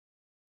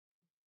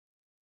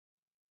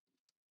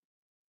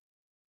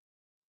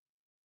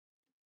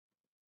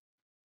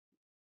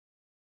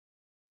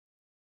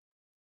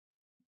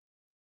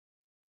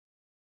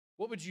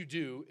What would you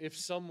do if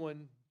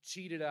someone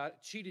cheated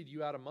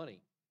you out of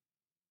money?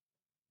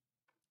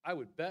 I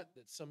would bet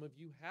that some of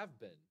you have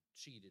been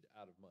cheated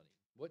out of money.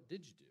 What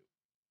did you do?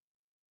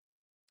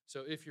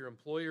 So if your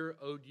employer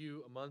owed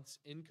you a month's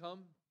income,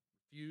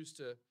 refused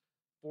to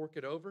fork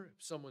it over,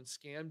 if someone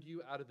scammed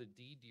you out of the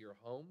deed to your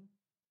home,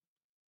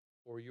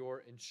 or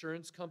your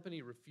insurance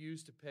company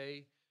refused to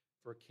pay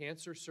for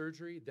cancer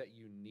surgery that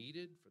you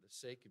needed for the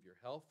sake of your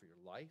health, for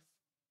your life,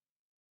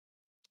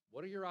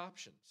 what are your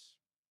options?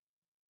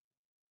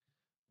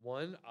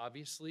 One,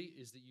 obviously,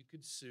 is that you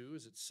could sue,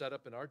 as it's set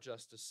up in our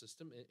justice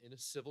system, in a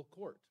civil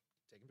court.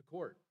 Take them to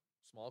court.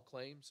 Small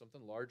claim,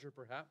 something larger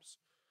perhaps.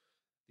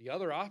 The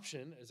other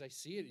option, as I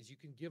see it, is you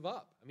can give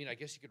up. I mean, I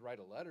guess you could write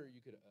a letter.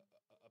 You could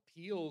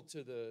appeal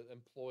to the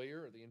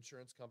employer or the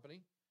insurance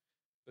company.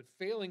 But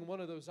failing one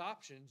of those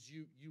options,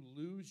 you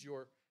lose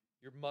your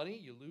money,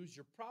 you lose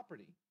your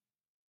property.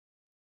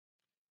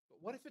 But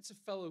what if it's a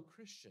fellow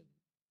Christian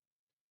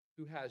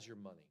who has your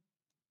money?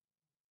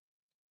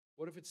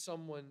 What if it's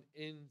someone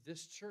in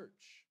this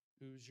church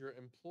who's your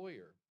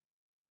employer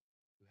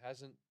who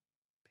hasn't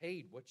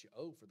paid what you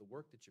owe for the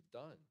work that you've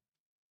done?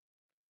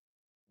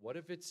 What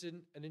if it's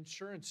an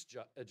insurance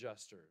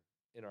adjuster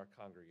in our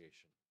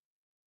congregation?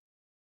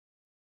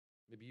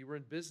 Maybe you were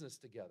in business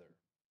together,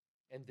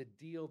 and the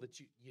deal that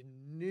you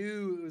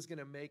knew it was going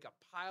to make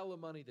a pile of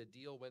money, the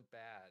deal went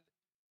bad,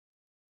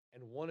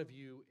 and one of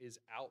you is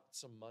out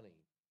some money,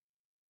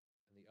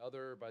 and the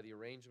other, by the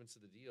arrangements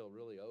of the deal,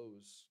 really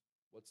owes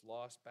what's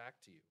lost back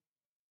to you.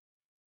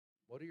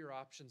 What are your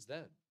options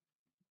then?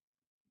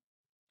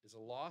 Is a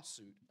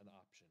lawsuit an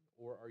option,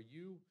 or are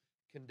you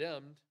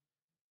condemned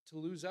to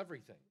lose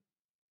everything?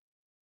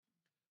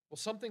 Well,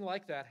 something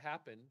like that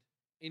happened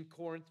in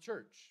Corinth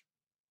church.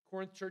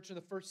 Corinth church in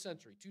the first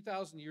century,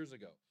 2,000 years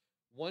ago.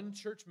 One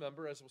church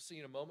member, as we'll see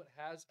in a moment,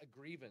 has a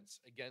grievance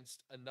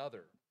against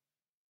another.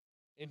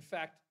 In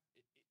fact,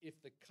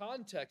 if the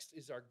context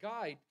is our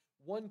guide,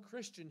 one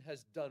Christian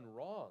has done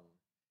wrong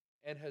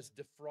and has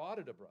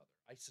defrauded a brother.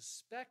 I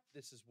suspect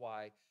this is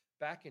why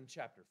back in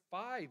chapter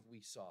 5 we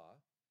saw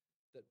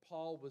that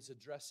Paul was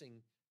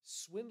addressing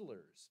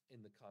swindlers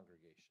in the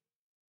congregation.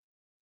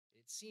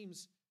 It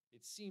seems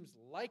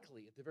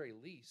likely, at the very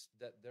least,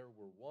 that there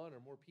were one or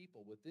more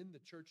people within the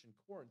church in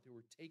Corinth who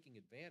were taking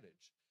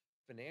advantage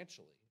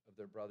financially of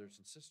their brothers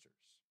and sisters.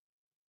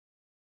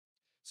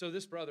 So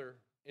this brother,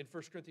 in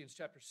 1 Corinthians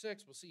chapter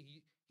 6, we'll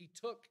see he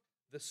took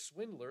the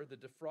swindler, the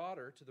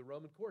defrauder, to the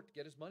Roman court to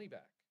get his money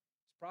back,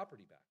 his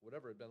property back,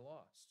 whatever had been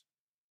lost.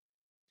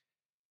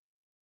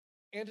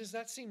 And does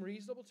that seem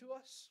reasonable to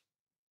us?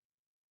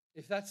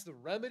 If that's the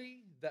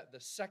remedy that the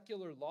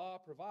secular law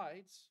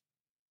provides,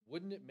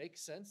 wouldn't it make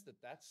sense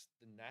that that's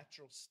the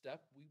natural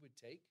step we would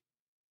take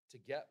to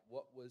get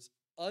what was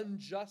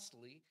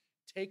unjustly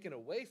taken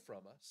away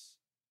from us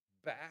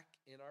back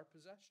in our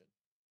possession?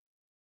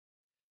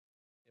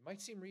 It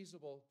might seem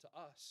reasonable to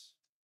us,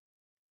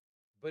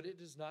 but it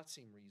does not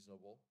seem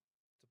reasonable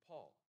to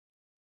Paul.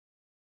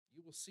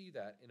 You will see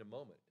that in a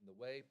moment in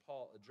the way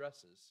Paul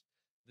addresses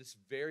this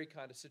very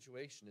kind of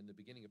situation in the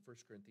beginning of 1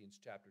 Corinthians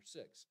chapter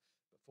 6.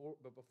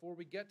 But before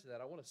we get to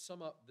that, I want to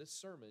sum up this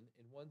sermon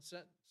in one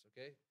sentence,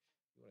 okay?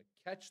 You want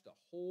to catch the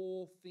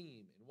whole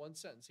theme in one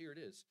sentence. Here it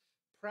is.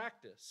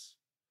 Practice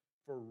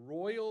for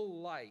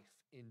royal life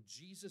in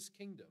Jesus'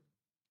 kingdom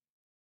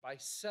by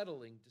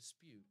settling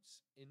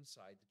disputes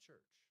inside the church.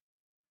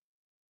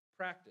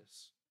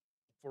 Practice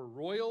for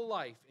royal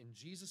life in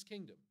Jesus'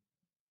 kingdom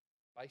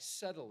by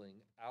settling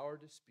our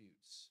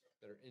disputes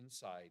that are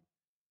inside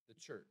the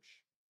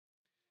church.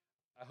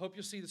 I hope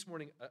you'll see this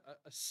morning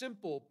a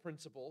simple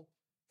principle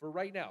for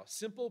right now,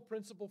 simple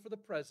principle for the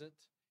present,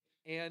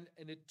 and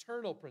an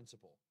eternal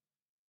principle,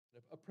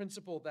 a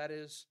principle that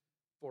is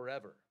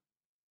forever.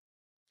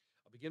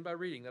 I'll begin by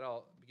reading, then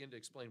I'll begin to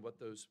explain what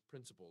those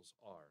principles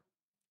are.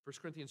 1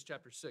 Corinthians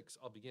chapter 6,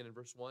 I'll begin in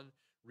verse 1,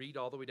 read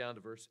all the way down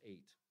to verse 8.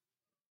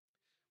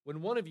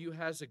 When one of you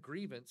has a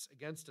grievance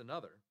against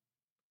another,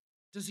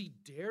 does he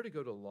dare to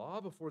go to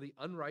law before the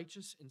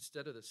unrighteous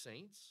instead of the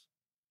saints?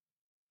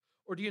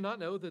 Or do you not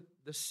know that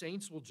the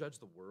saints will judge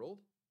the world?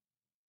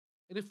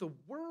 And if the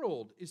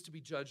world is to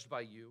be judged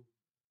by you,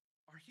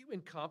 are you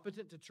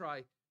incompetent to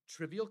try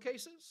trivial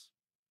cases?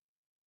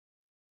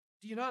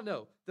 Do you not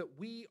know that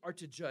we are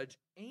to judge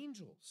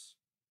angels?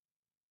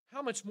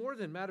 How much more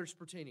than matters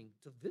pertaining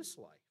to this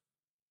life?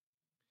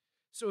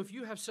 So if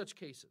you have such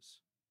cases,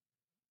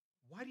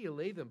 why do you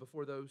lay them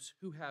before those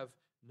who have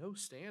no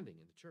standing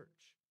in the church?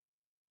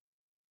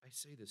 I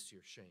say this to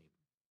your shame.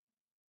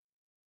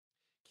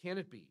 Can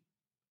it be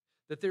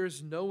that there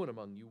is no one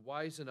among you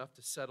wise enough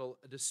to settle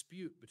a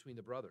dispute between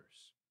the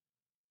brothers?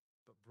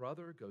 But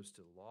brother goes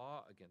to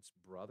law against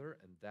brother,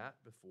 and that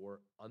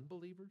before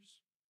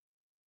unbelievers?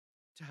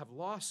 To have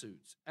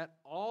lawsuits at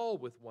all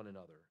with one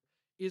another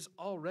is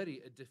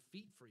already a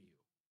defeat for you.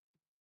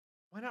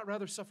 Why not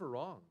rather suffer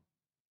wrong?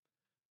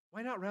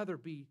 Why not rather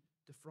be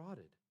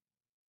defrauded?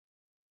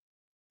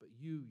 But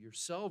you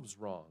yourselves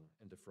wrong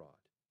and defraud,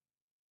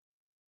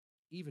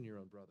 even your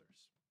own brothers.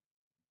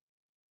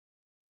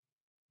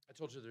 I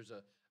told you there's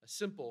a a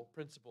simple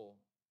principle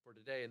for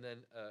today, and then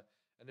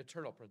an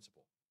eternal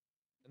principle.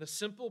 And the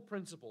simple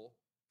principle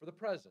for the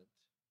present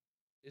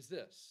is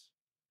this: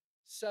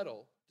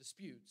 settle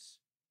disputes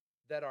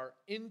that are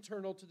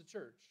internal to the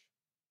church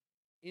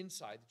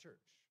inside the church.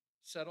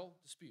 Settle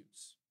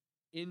disputes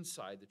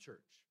inside the church.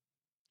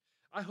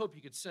 I hope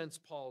you could sense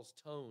Paul's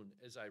tone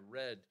as I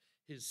read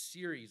his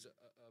series of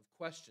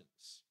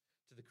questions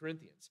to the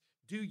Corinthians.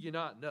 Do you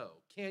not know?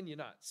 Can you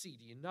not see?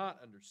 Do you not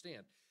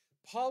understand?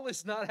 Paul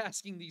is not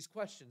asking these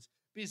questions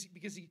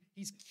because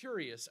he's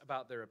curious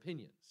about their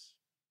opinions.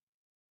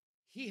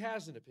 He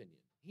has an opinion.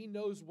 He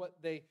knows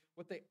what they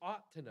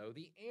ought to know.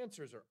 The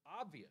answers are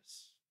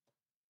obvious.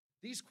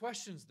 These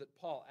questions that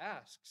Paul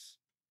asks,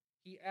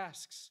 he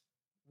asks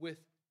with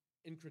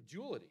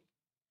incredulity.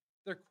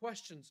 They're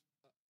questions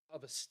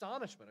of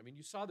astonishment. I mean,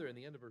 you saw there in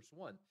the end of verse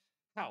 1,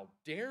 how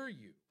dare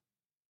you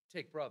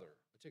take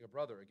a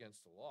brother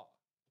against the law?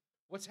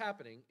 What's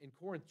happening in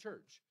Corinth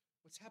church?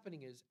 What's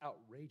happening is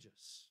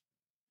outrageous.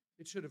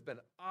 It should have been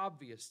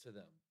obvious to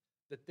them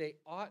that they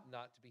ought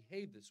not to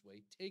behave this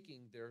way,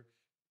 taking their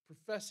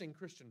professing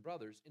Christian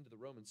brothers into the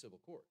Roman civil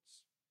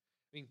courts.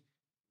 I mean,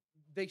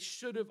 they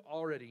should have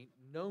already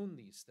known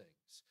these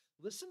things.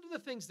 Listen to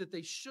the things that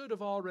they should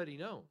have already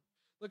known.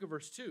 Look at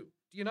verse 2. Do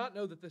you not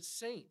know that the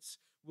saints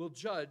will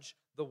judge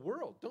the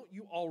world? Don't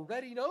you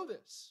already know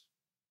this?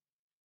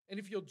 And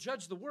if you'll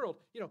judge the world,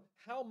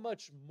 how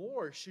much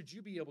more should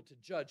you be able to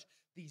judge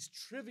these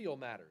trivial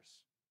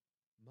matters?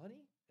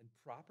 Money and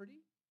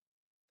property?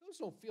 Those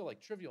don't feel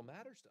like trivial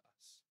matters to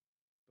us.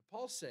 But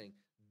Paul's saying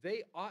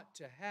they ought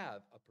to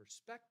have a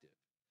perspective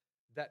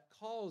that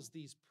calls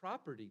these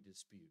property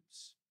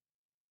disputes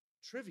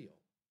trivial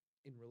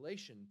in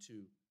relation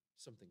to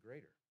something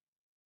greater.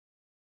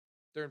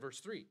 There in verse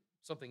 3,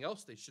 something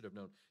else they should have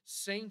known.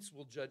 Saints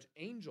will judge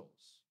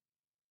angels.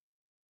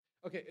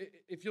 Okay,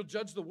 if you'll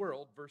judge the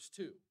world, verse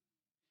 2,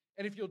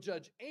 and if you'll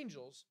judge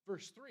angels,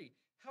 verse 3,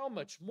 how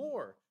much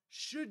more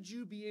should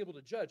you be able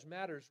to judge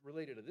matters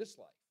related to this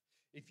life?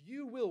 If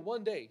you will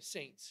one day,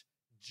 saints,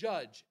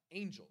 judge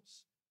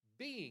angels,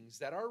 beings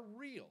that are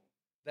real,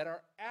 that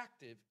are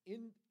active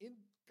in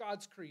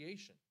God's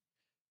creation,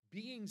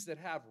 beings that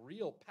have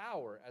real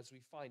power, as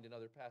we find in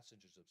other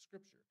passages of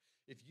Scripture.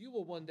 If you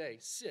will one day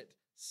sit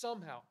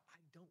somehow, I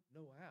don't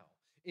know how,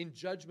 in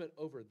judgment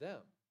over them,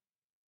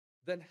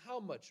 then how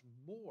much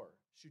more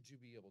should you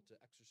be able to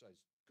exercise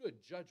good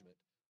judgment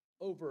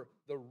over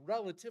the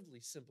relatively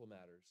simple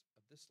matters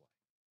of this life?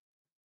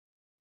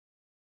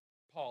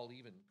 Paul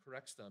even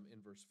corrects them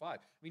in verse 5.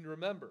 I mean,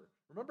 remember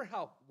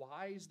how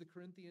wise the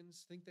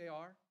Corinthians think they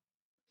are?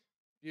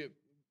 You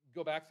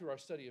go back through our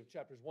study of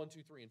chapters 1, 2,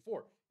 3, and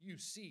 4. You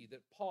see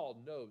that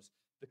Paul knows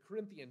the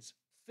Corinthians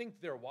think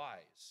they're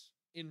wise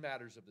in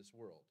matters of this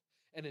world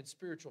and in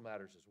spiritual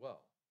matters as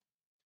well.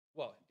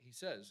 Well, he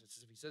says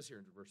here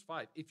in verse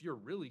 5, if you're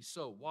really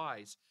so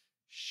wise,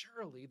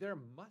 surely there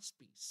must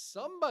be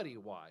somebody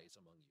wise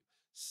among you,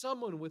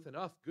 someone with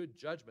enough good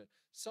judgment,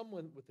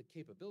 someone with the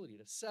capability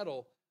to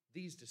settle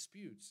these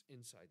disputes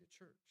inside the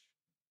church.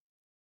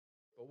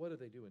 But what do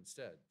they do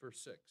instead? Verse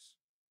 6,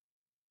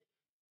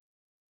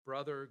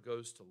 brother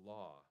goes to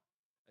law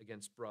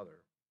against brother,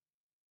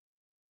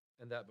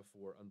 and that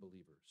before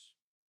unbelievers.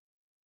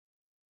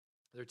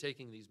 They're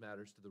taking these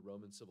matters to the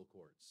Roman civil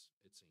courts,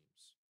 it seems.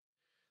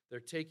 They're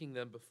taking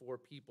them before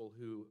people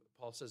who,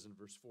 Paul says in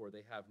verse 4,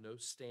 they have no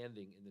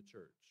standing in the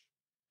church.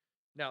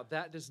 Now,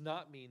 that does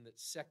not mean that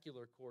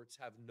secular courts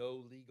have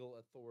no legal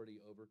authority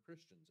over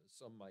Christians, as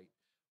some might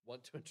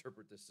want to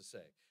interpret this to say.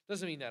 It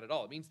doesn't mean that at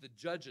all. It means the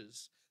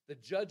judges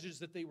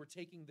that they were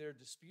taking their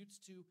disputes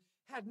to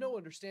had no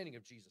understanding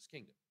of Jesus'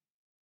 kingdom,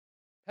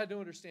 had no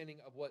understanding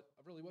of what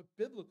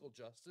biblical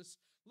justice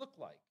looked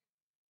like,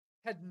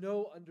 had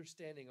no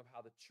understanding of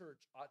how the church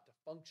ought to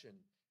function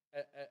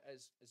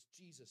as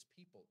Jesus'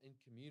 people in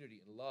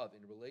community, in love,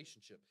 in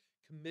relationship,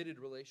 committed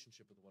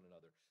relationship with one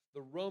another.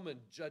 The Roman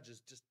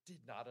judges just did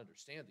not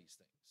understand these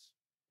things.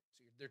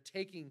 So they're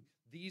taking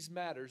these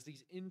matters,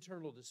 these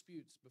internal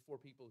disputes, before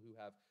people who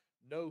have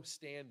no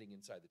standing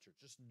inside the church,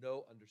 just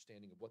no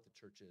understanding of what the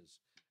church is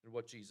and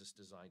what Jesus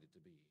designed it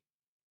to be.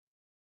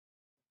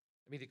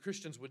 I mean, the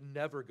Christians would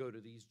never go to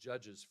these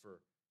judges for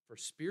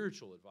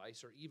spiritual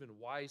advice or even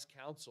wise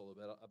counsel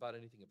about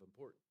anything of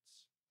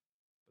importance.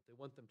 But they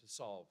want them to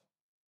solve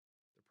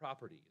their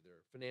property, their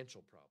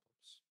financial problems.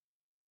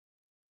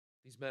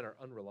 These men are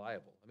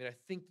unreliable. I mean, I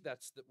think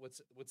that's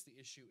what's the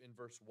issue in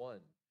verse 1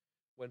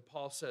 when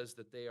Paul says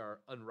that they are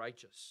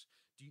unrighteous.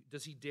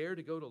 Does he dare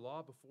to go to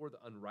law before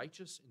the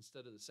unrighteous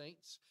instead of the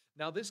saints?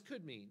 Now, this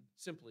could mean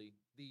simply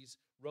these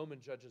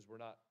Roman judges were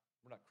not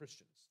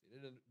Christians.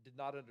 They did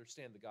not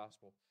understand the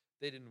gospel.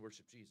 They didn't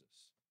worship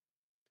Jesus.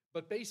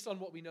 But based on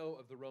what we know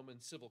of the Roman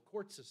civil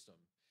court system,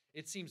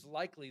 it seems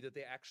likely that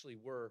they actually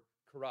were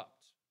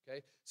corrupt.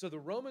 Okay? So the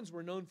Romans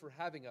were known for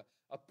having a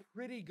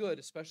pretty good,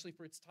 especially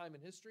for its time in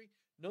history,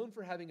 known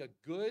for having a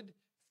good,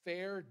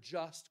 fair,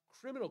 just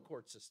criminal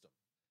court system.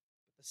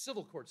 But the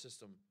civil court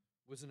system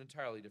was an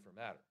entirely different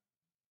matter.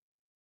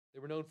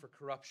 They were known for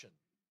corruption.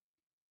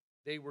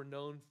 They were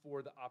known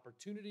for the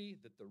opportunity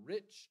that the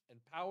rich and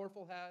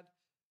powerful had,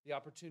 the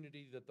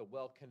opportunity that the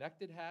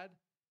well-connected had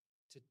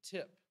to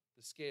tip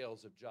the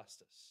scales of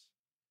justice,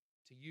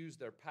 to use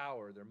their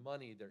power, their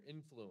money, their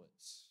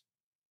influence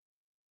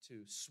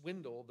to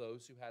swindle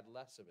those who had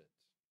less of it.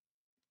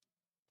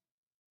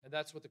 And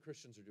that's what the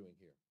Christians are doing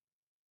here.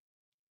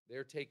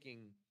 They're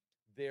taking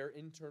their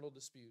internal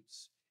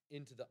disputes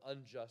into the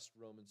unjust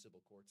Roman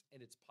civil courts.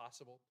 And it's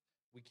possible,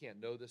 we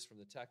can't know this from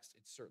the text,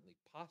 it's certainly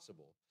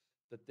possible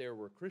that there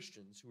were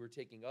Christians who were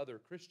taking other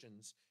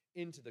Christians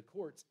into the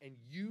courts and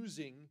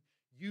using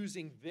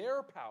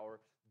their power,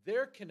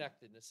 their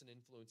connectedness and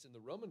influence in the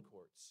Roman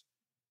courts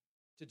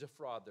to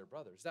defraud their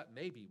brothers. That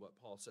may be what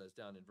Paul says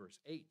down in verse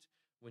 8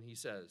 when he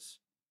says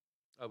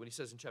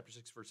in chapter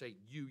 6, verse 8,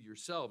 you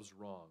yourselves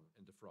wrong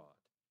and defraud,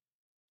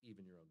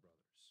 even your own brothers.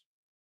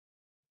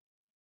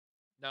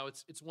 Now,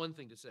 it's one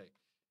thing to say,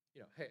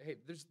 hey,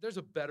 there's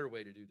a better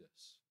way to do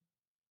this.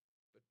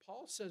 But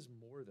Paul says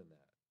more than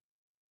that.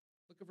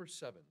 Look at verse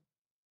 7.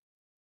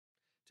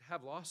 To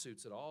have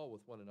lawsuits at all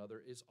with one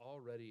another is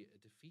already a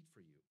defeat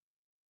for you.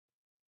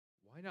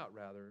 Why not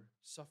rather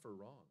suffer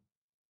wrong?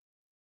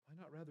 Why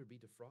not rather be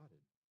defrauded?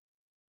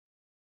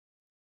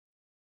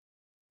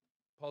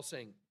 Paul's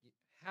saying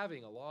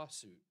having a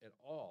lawsuit at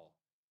all,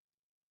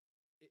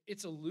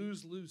 it's a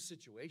lose-lose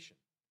situation.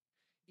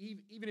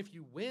 Even if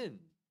you win,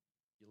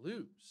 you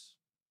lose.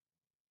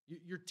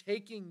 You're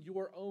taking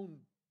your own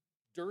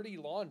dirty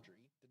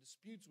laundry, the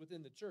disputes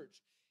within the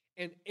church,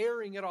 and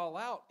airing it all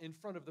out in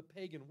front of the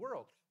pagan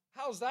world.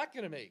 How's that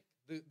going to make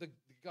the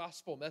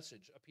gospel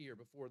message appear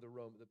before the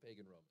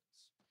pagan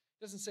Romans?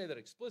 It doesn't say that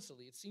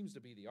explicitly. It seems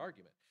to be the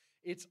argument.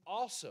 It's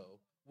also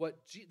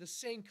the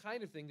same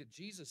kind of thing that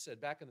Jesus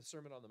said back in the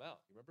Sermon on the Mount.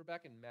 You remember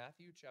back in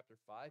Matthew chapter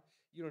 5?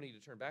 You don't need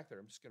to turn back there.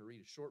 I'm just going to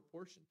read a short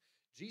portion.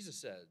 Jesus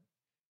said,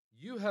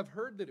 you have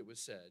heard that it was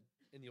said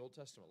in the Old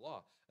Testament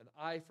law, an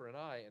eye for an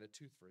eye and a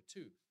tooth for a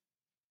tooth.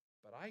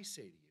 But I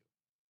say to you,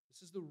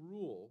 this is the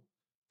rule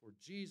for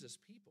Jesus'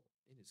 people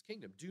in his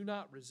kingdom. Do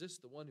not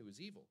resist the one who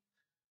is evil.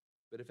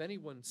 But if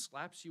anyone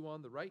slaps you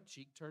on the right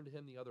cheek, turn to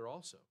him the other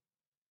also.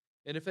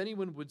 And if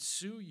anyone would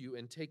sue you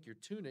and take your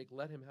tunic,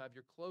 let him have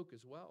your cloak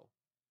as well.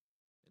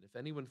 And if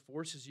anyone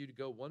forces you to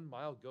go 1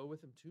 mile, go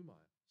with him 2 miles.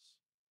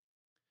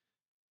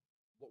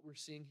 What we're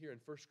seeing here in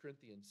 1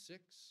 Corinthians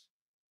 6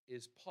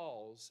 is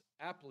Paul's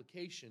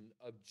application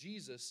of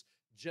Jesus'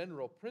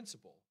 general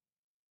principle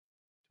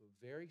to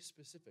a very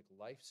specific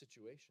life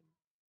situation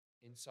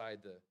inside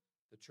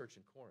the church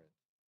in Corinth.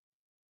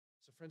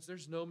 So friends,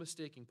 there's no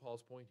mistaking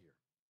Paul's point here.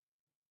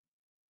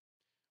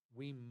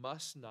 We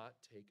must not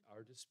take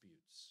our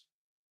disputes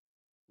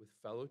with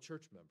fellow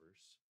church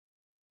members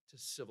to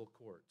civil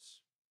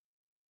courts.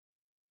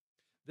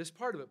 This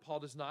part of it, Paul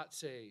does not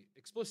say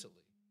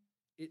explicitly.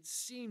 It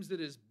seems that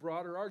his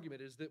broader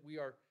argument is that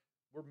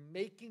we're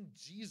making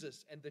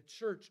Jesus and the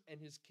church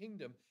and his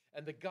kingdom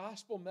and the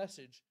gospel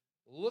message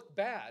look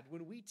bad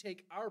when we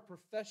take our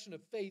profession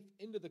of faith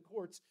into the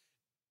courts.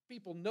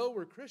 People know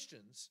we're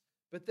Christians,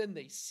 but then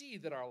they see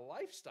that our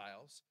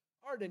lifestyles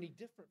aren't any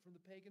different from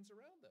the pagans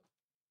around them.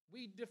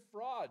 We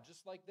defraud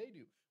just like they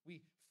do.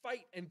 We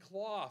fight and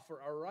claw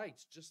for our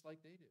rights just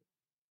like they do.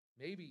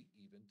 Maybe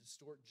even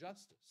distort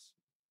justice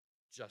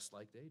just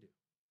like they do.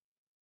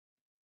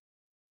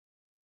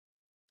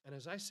 And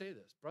as I say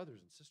this,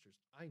 brothers and sisters,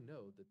 I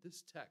know that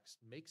this text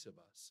makes of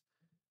us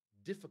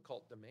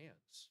difficult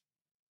demands.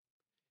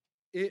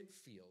 It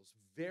feels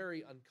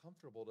very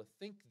uncomfortable to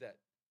think that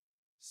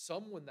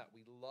someone that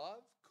we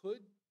love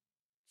could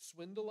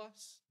swindle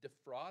us,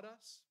 defraud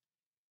us,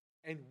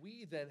 and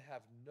we then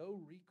have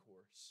no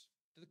recourse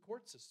to the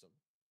court system,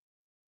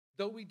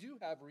 though we do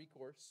have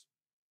recourse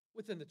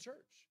within the church.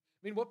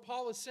 I mean, what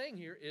Paul is saying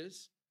here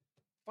is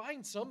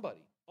find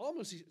somebody.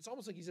 It's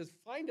almost like he says,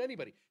 find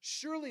anybody.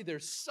 Surely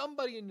there's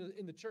somebody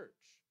in the church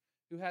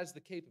who has the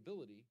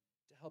capability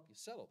to help you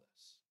settle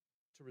this,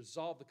 to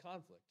resolve the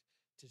conflict,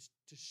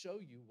 to show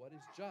you what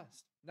is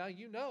just. Now,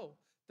 you know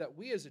that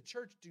we as a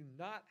church do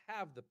not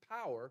have the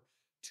power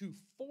to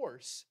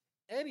force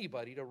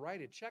anybody to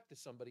write a check to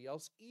somebody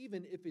else,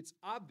 even if it's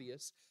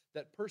obvious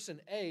that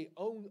person A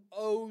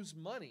owes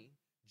money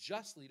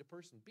justly to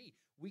person B.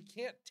 We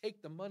can't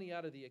take the money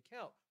out of the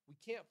account. We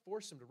can't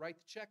force them to write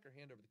the check or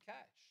hand over the cash.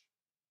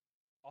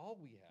 All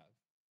we have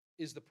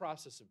is the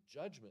process of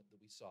judgment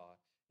that we saw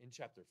in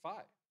chapter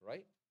 5,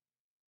 right?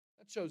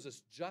 That shows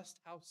us just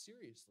how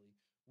seriously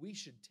we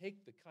should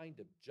take the kind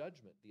of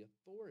judgment, the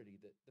authority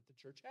that the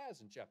church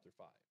has in chapter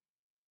 5.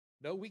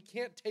 No, we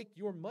can't take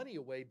your money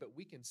away, but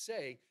we can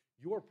say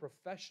your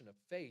profession of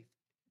faith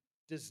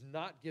does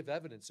not give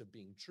evidence of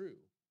being true.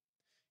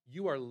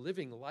 You are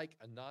living like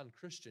a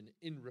non-Christian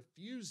in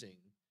refusing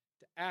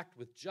to act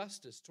with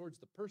justice towards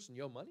the person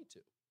you owe money to.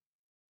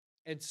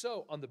 And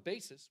so, on the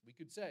basis, we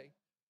could say,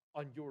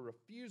 on your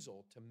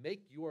refusal to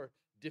make your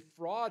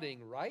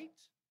defrauding right,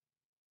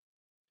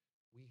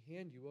 we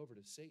hand you over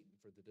to Satan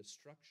for the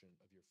destruction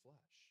of your flesh.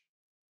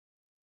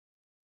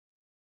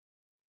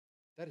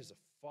 That is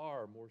a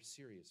far more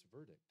serious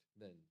verdict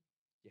than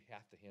you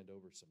have to hand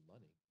over some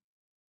money.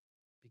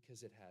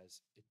 because it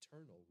has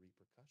eternal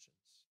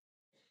repercussions.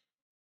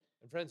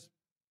 And friends,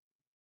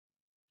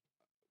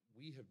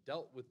 we have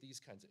dealt with these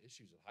kinds of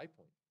issues at High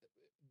Point.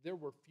 There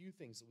were few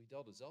things that we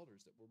dealt as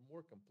elders that were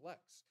more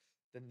complex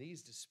than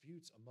these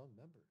disputes among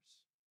members.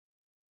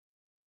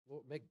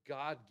 Lord, may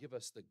God give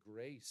us the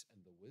grace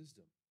and the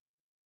wisdom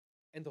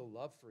and the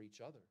love for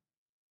each other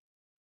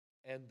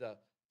and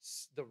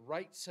the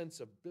right sense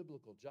of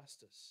biblical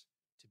justice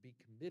to be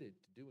committed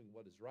to doing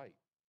what is right,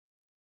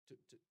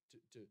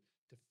 to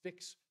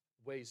fix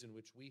ways in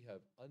which we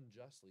have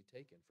unjustly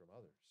taken from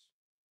others.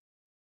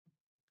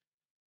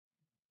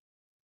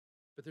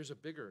 But there's a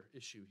bigger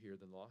issue here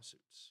than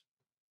lawsuits.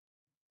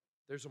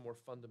 There's a more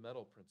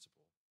fundamental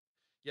principle.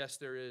 Yes,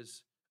 there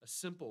is a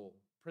simple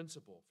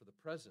principle for the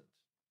present,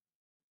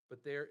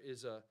 but there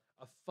is a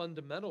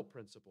fundamental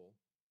principle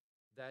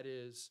that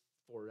is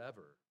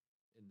forever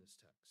in this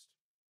text.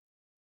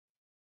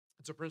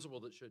 It's a principle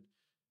that should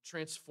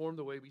transform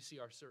the way we see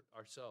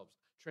ourselves,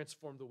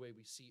 transform the way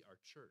we see our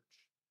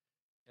church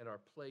and our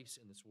place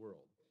in this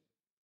world.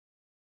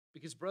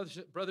 Because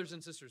brothers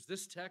and sisters,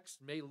 this text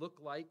may look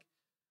like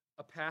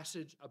a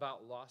passage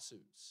about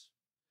lawsuits.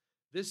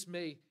 This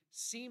may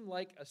seem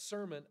like a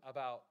sermon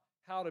about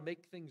how to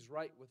make things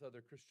right with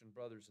other Christian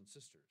brothers and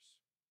sisters,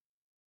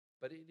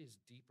 but it is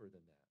deeper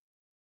than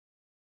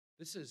that.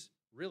 This is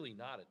really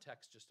not a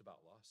text just about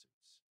lawsuits.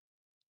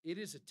 It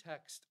is a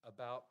text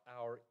about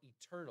our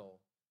eternal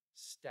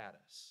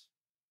status.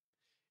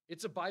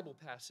 It's a Bible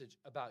passage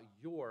about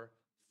your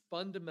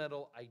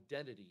fundamental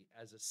identity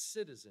as a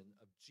citizen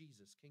of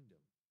Jesus' kingdom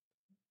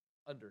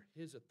under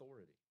his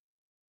authority.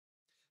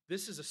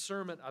 This is a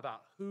sermon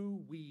about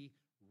who we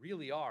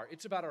really are.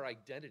 It's about our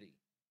identity.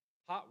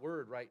 Hot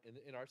word, right,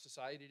 in our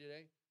society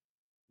today,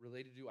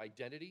 related to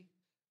identity.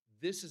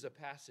 This is a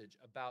passage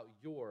about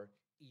your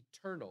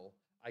eternal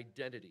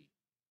identity,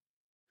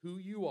 who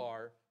you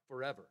are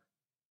forever,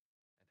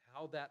 and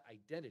how that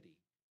identity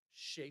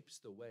shapes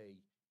the way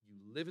you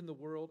live in the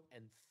world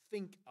and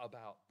think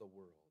about the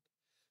world,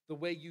 the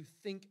way you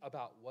think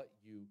about what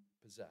you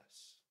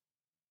possess.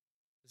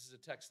 This is a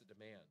text that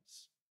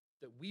demands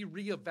that we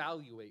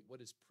reevaluate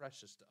what is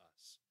precious to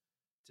us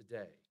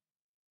today.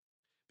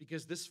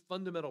 Because this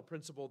fundamental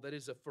principle that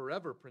is a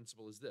forever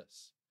principle is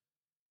this: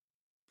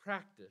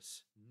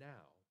 practice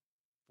now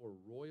for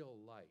royal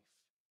life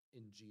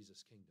in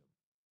Jesus' kingdom.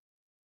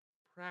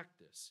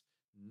 Practice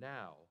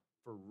now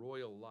for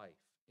royal life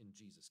in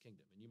Jesus'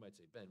 kingdom. And you might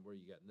say, Ben, where are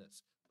you getting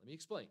this? Let me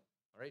explain,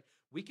 all right?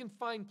 We can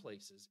find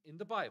places in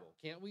the Bible,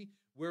 can't we,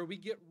 where we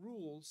get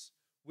rules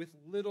with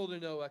little to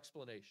no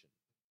explanation.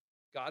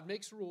 God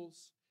makes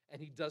rules,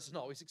 and he doesn't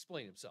always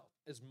explain himself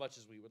as much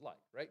as we would like,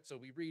 right? So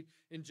we read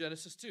in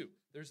Genesis 2,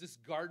 there's this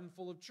garden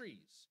full of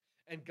trees,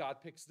 and God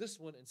picks this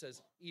one and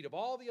says, eat of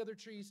all the other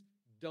trees,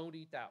 don't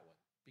eat that one,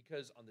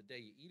 because on the day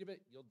you eat of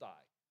it, you'll die.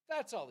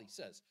 That's all he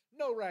says.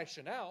 No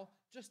rationale,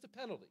 just a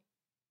penalty.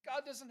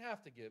 God doesn't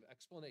have to give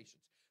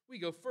explanations. We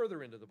go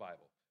further into the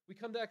Bible. We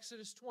come to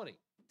Exodus 20,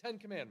 10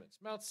 Commandments,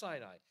 Mount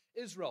Sinai,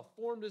 Israel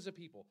formed as a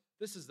people.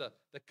 This is the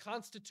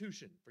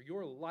constitution for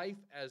your life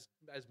as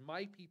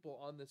my people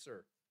on this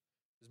earth,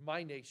 as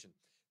my nation.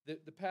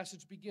 The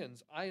passage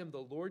begins, I am the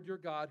Lord your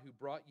God who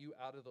brought you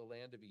out of the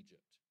land of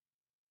Egypt.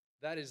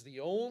 That is the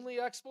only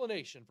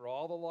explanation for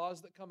all the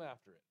laws that come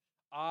after it.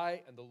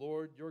 I am the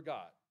Lord your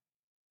God.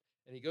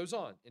 And he goes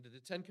on into the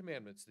 10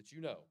 Commandments that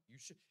you know.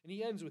 And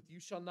he ends with,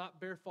 you shall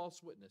not bear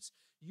false witness.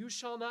 You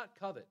shall not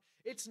covet.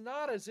 It's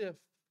not as if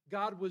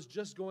God was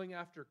just going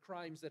after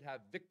crimes that have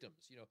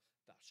victims. You know,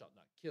 thou shalt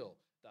not kill.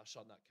 Thou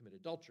shalt not commit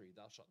adultery.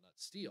 Thou shalt not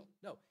steal.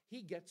 No,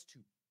 he gets to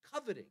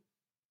coveting.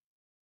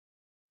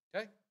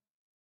 Okay?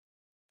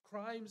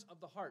 Crimes of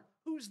the heart.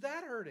 Who's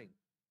that hurting?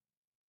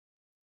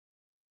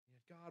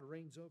 Yet God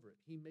reigns over it.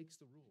 He makes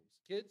the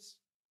rules.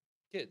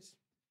 Kids,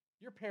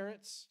 your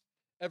parents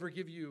ever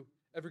give you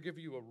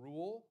a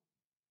rule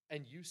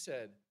and you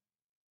said,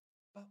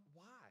 but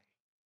why?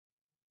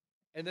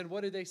 And then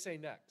what did they say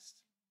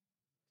next?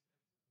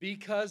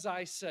 Because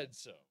I said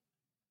so.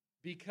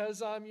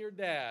 Because I'm your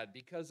dad,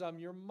 because I'm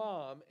your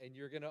mom, and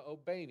you're going to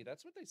obey me.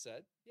 That's what they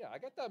said. Yeah, I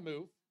got that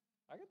move,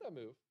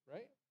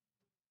 right?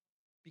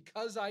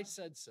 Because I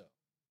said so.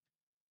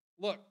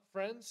 Look,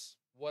 friends,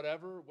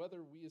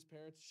 whether we as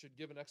parents should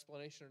give an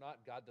explanation or not,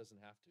 God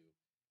doesn't have to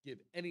give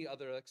any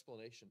other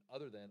explanation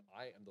other than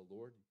I am the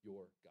Lord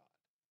your God.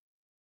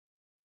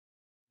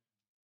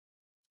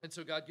 And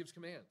so God gives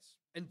commands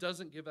and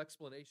doesn't give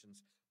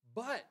explanations.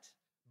 But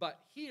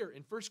here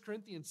in 1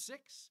 Corinthians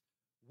 6,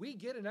 we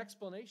get an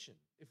explanation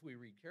if we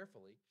read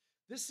carefully.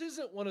 This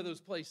isn't one of those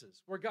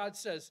places where God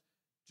says,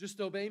 just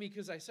obey me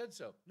because I said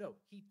so. No,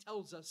 he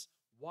tells us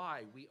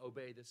why we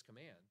obey this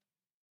command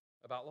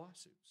about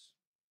lawsuits.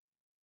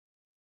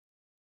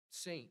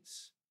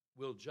 Saints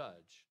will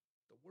judge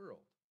the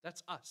world.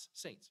 That's us,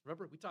 saints.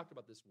 Remember, we talked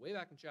about this way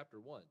back in chapter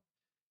 1.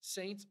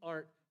 Saints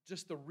aren't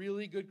just the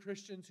really good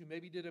Christians who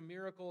maybe did a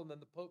miracle and then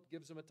the Pope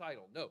gives them a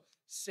title. No,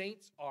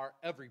 saints are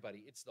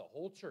everybody. It's the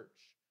whole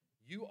church.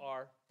 You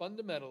are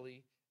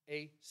fundamentally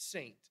a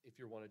saint if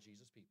you're one of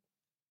Jesus' people,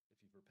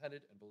 if you've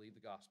repented and believed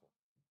the gospel.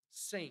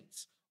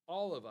 saints,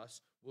 all of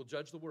us will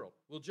judge the world.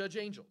 We'll judge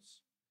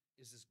angels.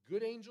 Is this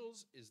good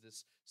angels? Is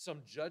this some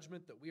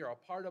judgment that we are a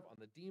part of on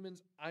the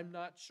demons? I'm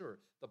not sure.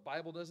 The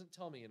Bible doesn't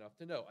tell me enough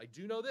to know. I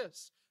do know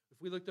this.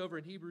 If we looked over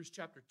in Hebrews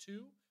chapter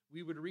 2,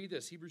 we would read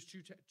this. Hebrews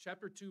 2,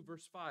 chapter 2,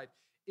 verse 5.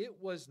 It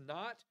was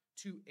not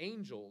to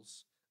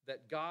angels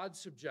that God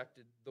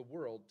subjected the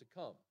world to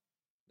come.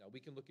 Now, we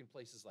can look in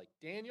places like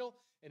Daniel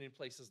and in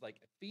places like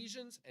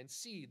Ephesians and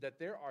see that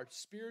there are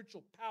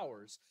spiritual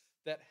powers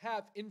that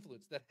have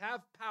influence, that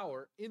have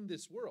power in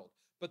this world.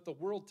 But the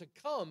world to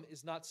come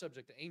is not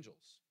subject to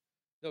angels.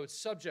 No, it's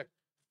subject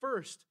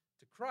first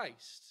to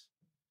Christ,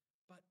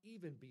 but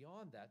even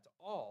beyond that to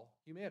all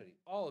humanity,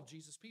 all of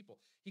Jesus' people.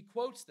 He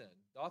quotes then,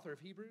 the author of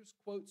Hebrews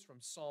quotes from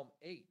Psalm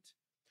 8,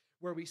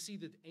 where we see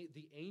that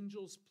the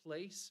angels'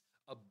 place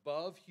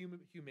above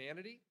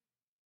humanity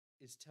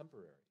is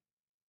temporary.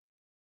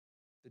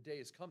 The day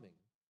is coming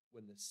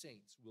when the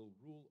saints will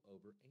rule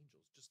over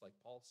angels, just like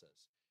Paul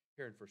says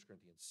here in 1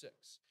 Corinthians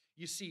 6.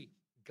 You see,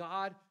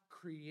 God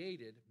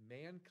created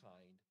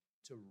mankind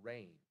to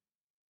reign.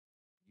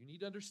 You need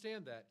to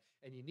understand that,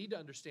 and you need to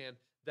understand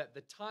that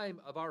the time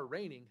of our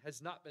reigning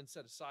has not been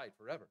set aside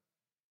forever.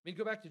 I mean,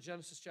 go back to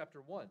Genesis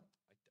chapter 1.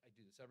 I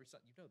do this every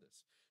Sunday. You know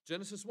this.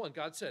 Genesis 1,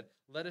 God said,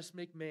 let us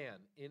make man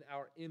in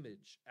our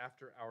image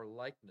after our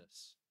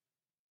likeness.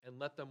 And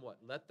let them what?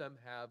 Let them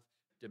have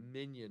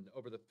dominion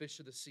over the fish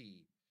of the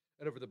sea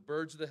and over the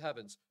birds of the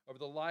heavens, over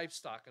the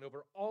livestock and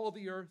over all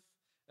the earth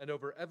and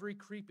over every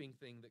creeping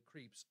thing that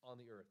creeps on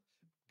the earth.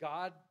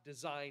 God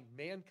designed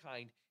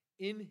mankind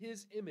in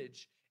his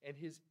image, and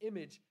his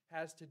image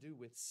has to do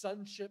with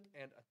sonship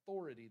and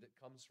authority that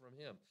comes from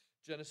him.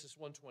 Genesis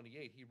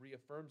 1:28, he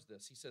reaffirms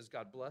this. He says,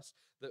 God bless,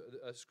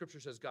 Scripture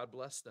says, God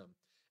bless them.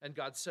 And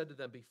God said to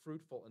them, be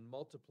fruitful and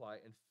multiply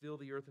and fill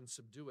the earth and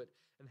subdue it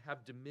and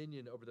have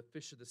dominion over the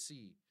fish of the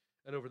sea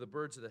and over the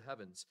birds of the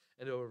heavens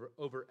and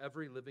over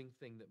every living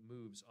thing that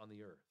moves on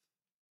the earth.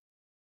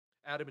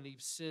 Adam and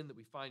Eve's sin that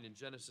we find in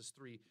Genesis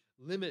 3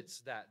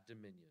 limits that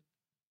dominion.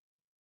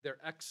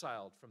 They're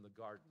exiled from the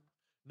garden.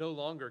 No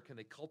longer can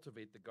they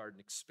cultivate the garden,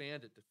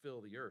 expand it to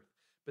fill the earth.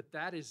 But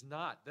that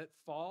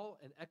fall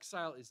and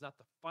exile is not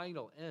the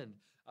final end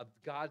of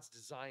God's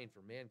design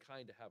for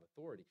mankind to have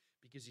authority.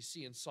 Because you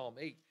see in Psalm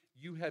 8,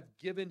 you've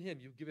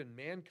given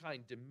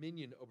mankind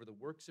dominion over the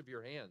works of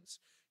your hands.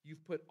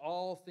 You've put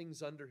all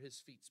things under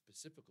his feet,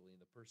 specifically in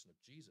the person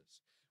of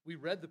Jesus. We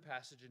read the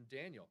passage in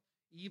Daniel.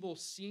 Evil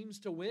seems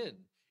to win.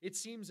 It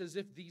seems as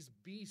if these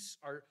beasts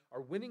are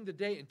winning the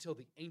day until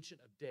the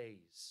Ancient of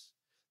Days,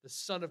 the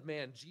Son of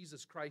Man,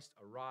 Jesus Christ,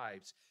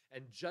 arrives.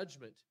 And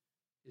judgment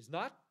is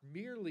not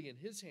merely in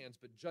his hands,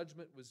 but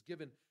judgment was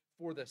given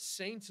for the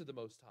saints of the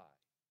Most High.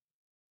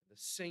 The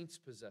saints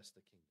possess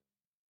the kingdom.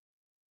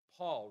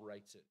 Paul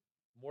writes it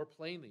more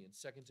plainly in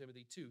 2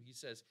 Timothy 2. He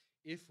says,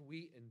 if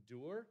we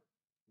endure,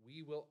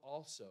 we will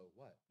also,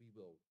 what? We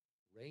will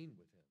reign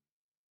with him.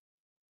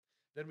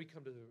 Then we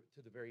come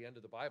to the very end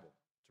of the Bible,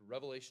 to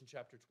Revelation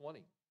chapter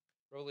 20.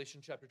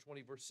 Revelation chapter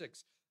 20, verse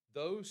 6.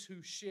 Those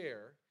who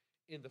share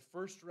in the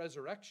first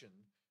resurrection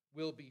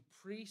will be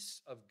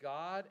priests of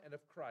God and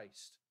of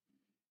Christ,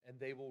 and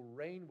they will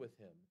reign with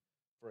him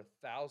for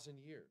 1,000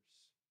 years.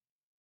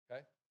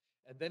 Okay?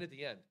 And then at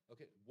the end,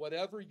 okay,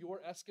 whatever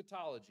your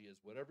eschatology is,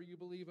 whatever you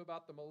believe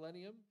about the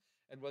millennium,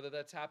 and whether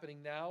that's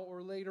happening now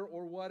or later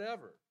or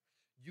whatever,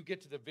 you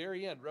get to the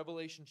very end,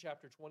 Revelation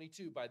chapter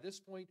 22. By this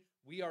point,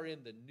 we are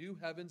in the new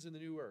heavens and the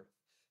new earth,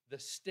 the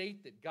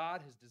state that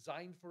God has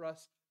designed for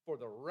us for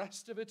the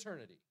rest of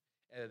eternity.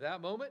 And at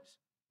that moment,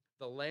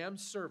 the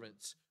Lamb's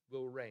servants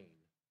will reign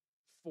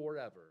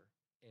forever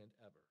and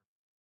ever.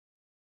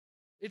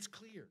 It's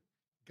clear.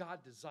 God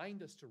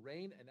designed us to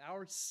reign, and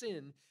our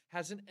sin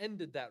hasn't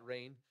ended that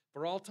reign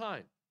for all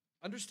time.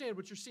 Understand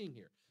what you're seeing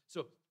here.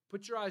 So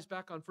put your eyes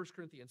back on 1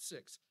 Corinthians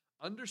 6.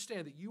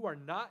 Understand that you are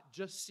not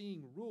just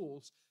seeing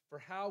rules for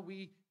how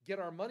we get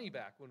our money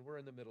back when we're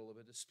in the middle of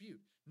a dispute.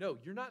 No,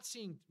 you're not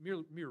seeing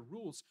mere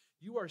rules.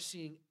 You are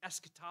seeing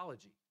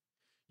eschatology.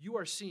 You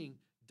are seeing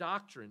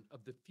doctrine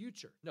of the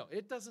future. No,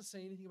 it doesn't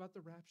say anything about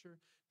the rapture.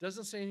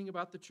 Doesn't say anything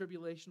about the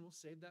tribulation. We'll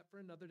save that for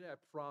another day. I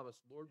promise,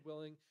 Lord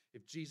willing,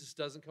 if Jesus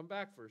doesn't come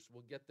back first,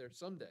 we'll get there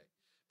someday.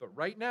 But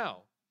right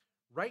now,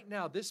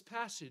 this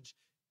passage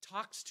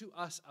talks to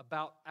us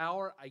about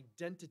our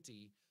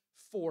identity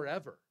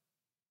forever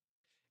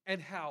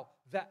and how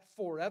that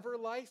forever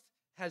life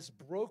has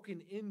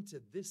broken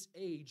into this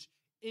age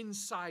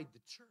inside the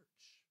church.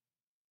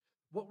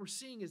 What we're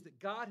seeing is that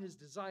God has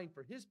designed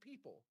for his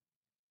people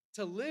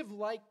to live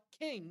like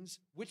kings,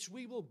 which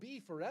we will be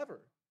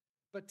forever,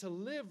 but to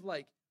live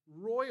like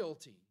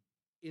royalty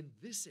in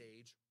this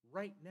age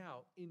right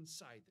now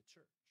inside the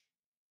church.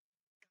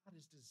 God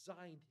has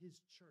designed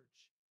his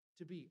church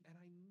to be, and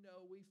I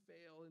know we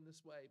fail in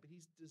this way, but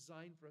he's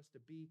designed for us to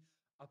be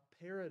a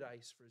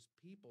paradise for his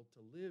people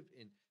to live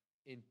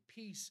in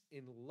peace,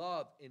 in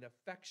love, in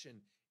affection,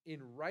 in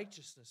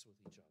righteousness with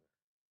each other.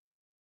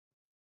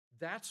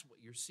 That's what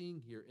you're seeing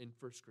here in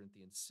 1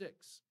 Corinthians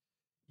 6.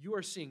 You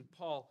are seeing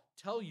Paul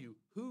tell you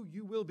who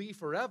you will be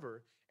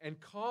forever and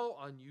call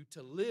on you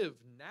to live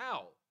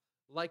now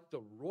like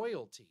the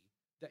royalty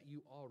that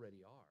you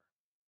already are.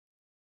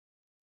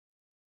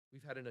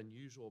 We've had an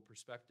unusual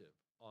perspective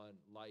on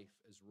life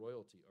as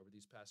royalty over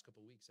these past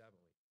couple weeks, haven't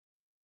we?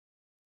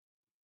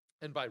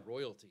 And by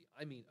royalty,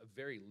 I mean a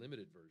very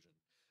limited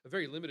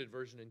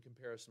version in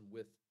comparison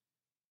with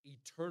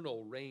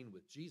eternal reign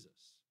with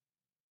Jesus.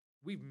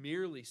 We've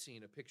merely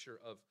seen a picture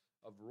of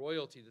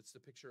royalty that's the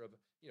picture of,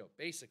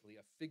 basically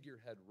a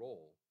figurehead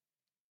role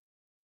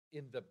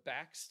in the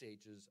back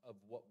stages of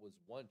what was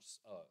once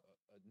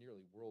a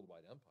nearly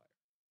worldwide empire.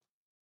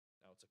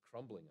 Now it's a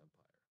crumbling empire.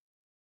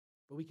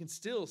 But we can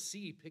still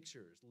see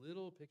pictures,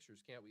 little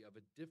pictures, can't we, of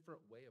a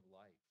different way of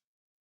life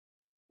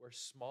where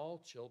small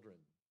children,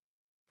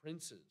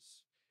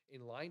 princes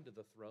in line to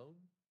the throne,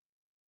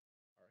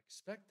 are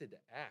expected to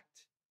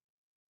act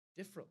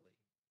differently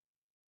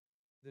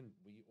than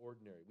we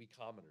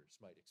commoners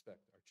might expect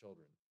our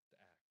children to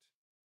act.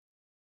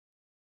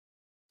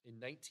 In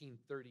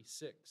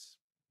 1936,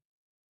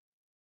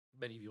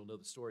 many of you will know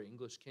the story,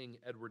 English King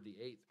Edward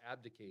VIII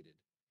abdicated.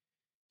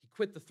 He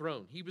quit the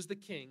throne. He was the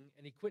king,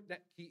 and he quit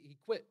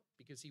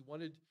because he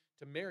wanted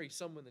to marry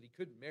someone that he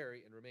couldn't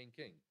marry and remain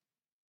king.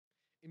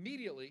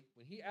 Immediately,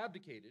 when he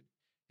abdicated,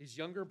 his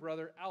younger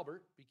brother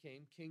Albert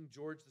became King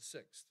George VI.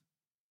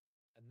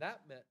 And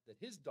that meant that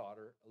his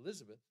daughter,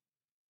 Elizabeth,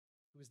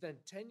 who was then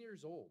 10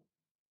 years old,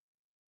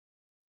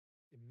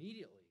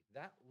 immediately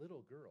that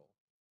little girl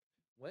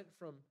went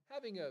from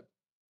having a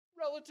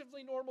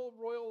relatively normal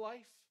royal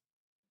life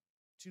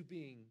to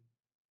being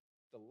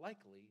the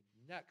likely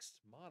next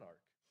monarch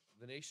of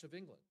the nation of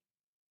England.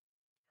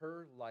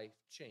 Her life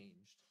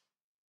changed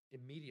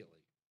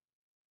immediately.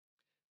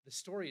 The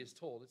story is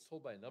told, it's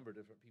told by a number of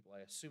different people.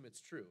 I assume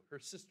it's true. Her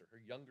sister, her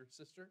younger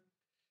sister,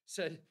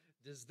 said,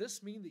 does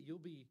this mean that you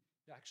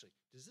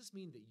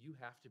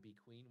have to be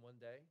queen one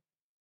day?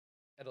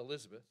 And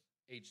Elizabeth,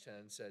 age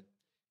 10, said,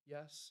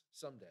 yes,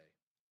 someday.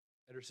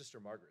 And her sister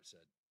Margaret said,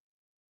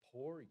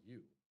 poor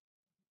you.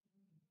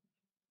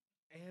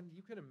 And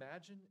you can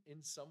imagine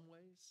in some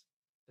ways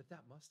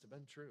that must have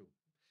been true.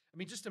 I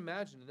mean, just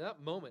imagine in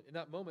that moment,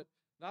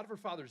 not of her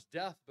father's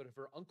death, but of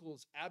her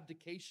uncle's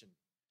abdication,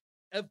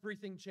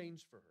 everything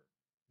changed for her.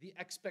 The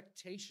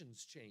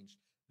expectations changed.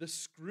 The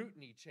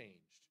scrutiny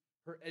changed.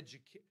 Her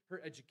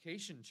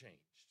education changed.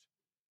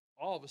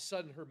 All of a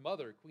sudden, her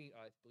mother, I believe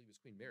it was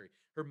Queen Mary,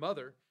 her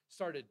mother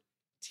started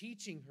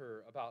teaching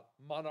her about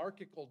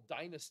monarchical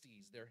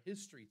dynasties, their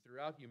history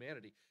throughout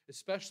humanity,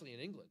 especially in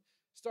England.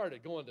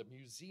 Started going to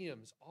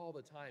museums all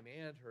the time,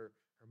 and her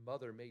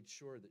mother made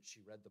sure that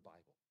she read the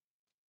Bible.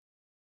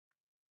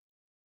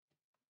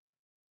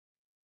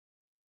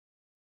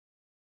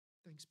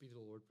 Thanks be to the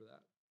Lord for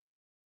that.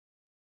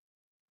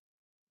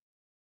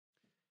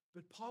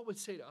 But Paul would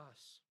say to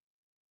us,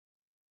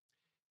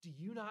 do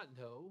you not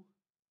know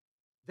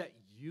that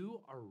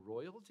you are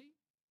royalty?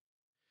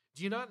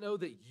 Do you not know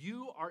that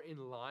you are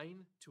in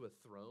line to a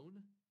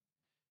throne?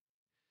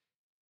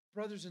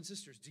 Brothers and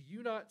sisters, do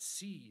you not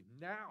see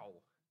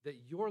now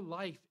that your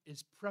life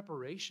is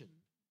preparation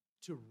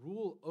to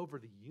rule over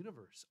the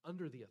universe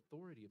under the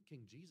authority of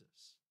King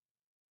Jesus?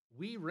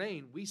 We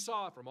reign. We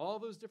saw from all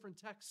those different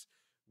texts,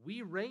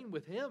 we reign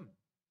with him.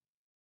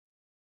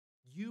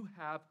 You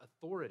have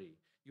authority.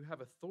 You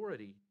have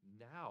authority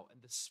now.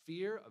 And the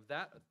sphere of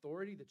that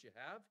authority that you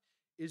have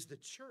is the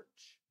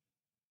church.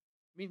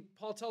 I mean,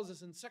 Paul tells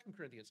us in 2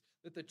 Corinthians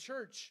that the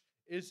church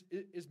is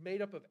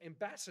made up of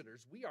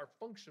ambassadors. We are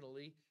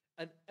functionally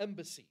an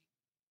embassy.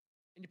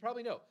 And you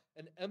probably know,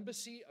 an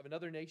embassy of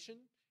another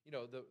nation,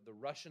 the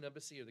Russian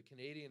embassy or the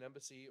Canadian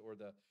embassy or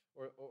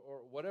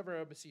whatever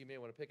embassy you may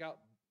want to pick out,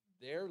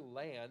 their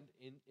land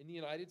in the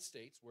United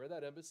States where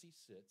that embassy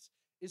sits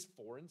is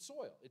foreign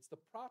soil. It's the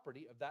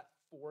property of that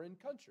foreign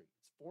country.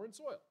 It's foreign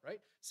soil,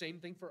 right? Same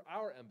thing for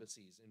our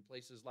embassies in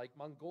places like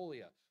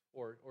Mongolia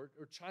or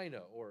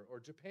China or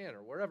Japan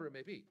or wherever it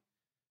may be.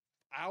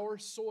 Our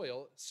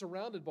soil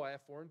surrounded by a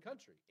foreign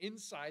country.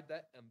 Inside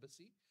that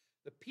embassy,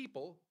 the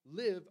people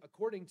live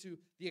according to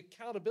the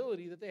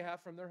accountability that they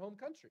have from their home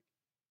country.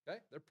 Okay?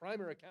 Their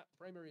primary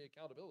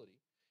accountability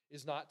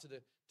is not to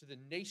the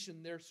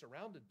nation they're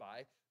surrounded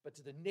by, but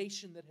to the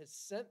nation that has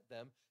sent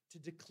them to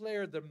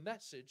declare the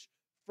message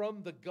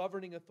from the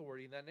governing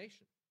authority in that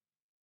nation.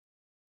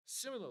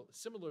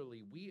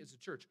 Similarly, we as a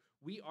church,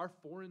 we are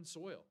foreign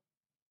soil.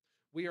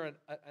 We are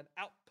an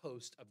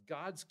outpost of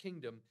God's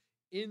kingdom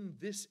in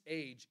this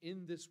age,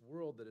 in this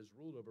world that is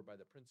ruled over by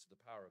the prince of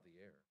the power of the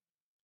air.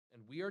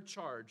 And we are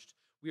charged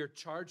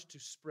to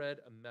spread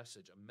a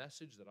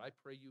message that I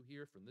pray you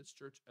hear from this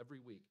church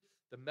every week.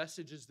 The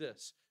message is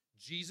this: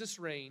 Jesus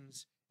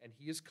reigns, and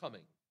he is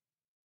coming,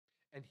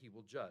 and he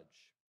will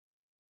judge.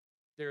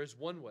 There is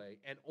one way,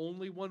 and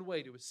only one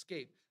way, to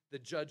escape the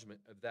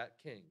judgment of that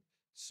king: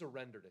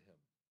 surrender to him.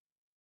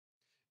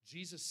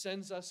 Jesus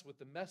sends us with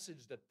the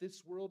message that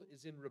this world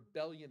is in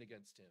rebellion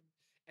against him,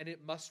 and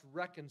it must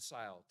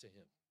reconcile to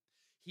him.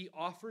 He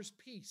offers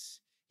peace.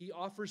 He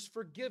offers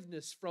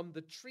forgiveness from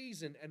the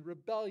treason and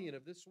rebellion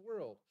of this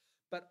world.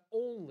 but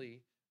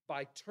only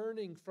by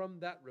turning from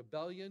that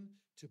rebellion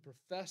to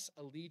profess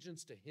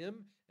allegiance to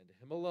him and to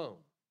him alone,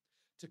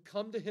 to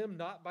come to him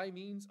not by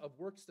means of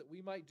works that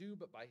we might do,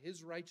 but by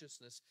his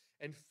righteousness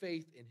and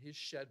faith in his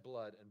shed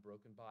blood and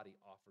broken body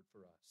offered for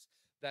us.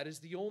 That is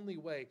the only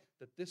way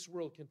that this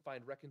world can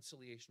find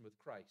reconciliation with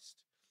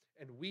Christ.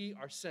 And we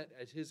are sent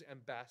as his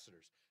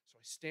ambassadors. So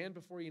I stand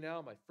before you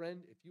now, my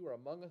friend, if you are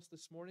among us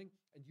this morning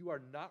and you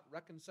are not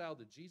reconciled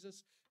to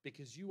Jesus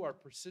because you are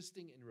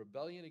persisting in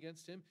rebellion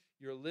against him,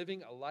 you're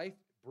living a life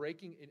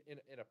breaking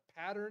in a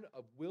pattern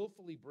of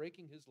willfully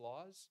breaking his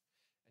laws,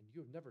 and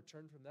you have never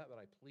turned from that, but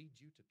I plead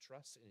you to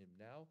trust in him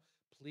now.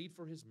 Plead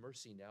for his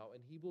mercy now,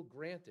 and he will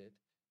grant it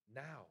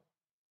now.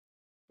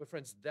 But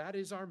friends, that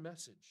is our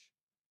message.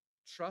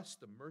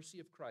 Trust the mercy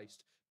of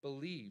Christ.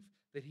 Believe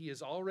that he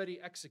has already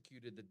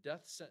executed the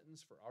death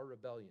sentence for our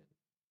rebellion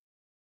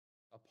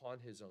upon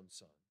his own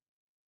Son.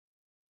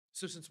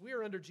 So since we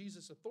are under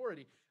Jesus'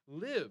 authority,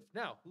 live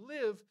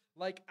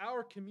like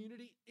our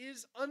community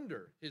is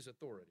under his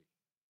authority.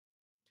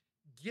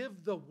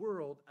 Give the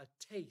world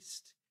a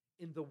taste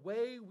in the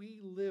way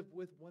we live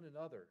with one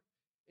another,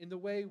 in the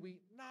way we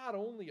not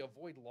only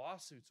avoid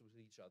lawsuits with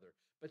each other,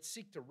 but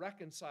seek to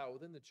reconcile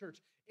within the church,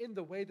 in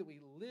the way that we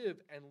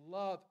live and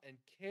love and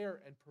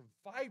care and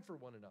provide for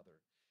one another.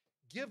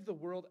 Give the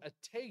world a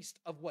taste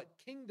of what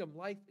kingdom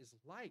life is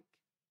like.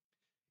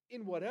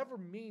 In whatever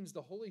means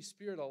the Holy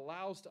Spirit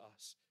allows to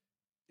us,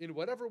 in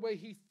whatever way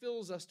he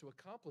fills us to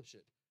accomplish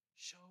it,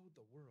 show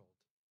the world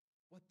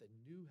what the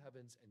new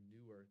heavens and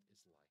new earth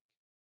is like.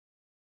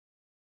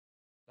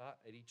 Not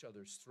at each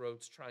other's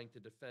throats trying to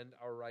defend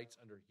our rights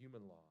under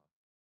human law,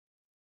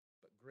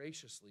 but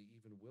graciously,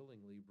 even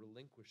willingly,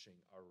 relinquishing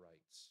our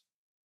rights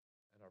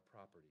and our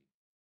property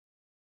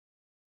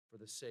for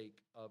the sake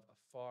of a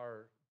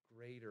far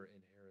greater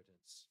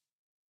inheritance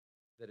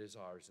that is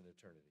ours in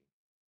eternity.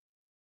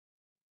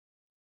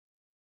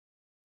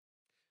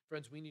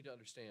 Friends, we need to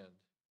understand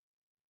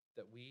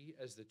that we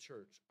as the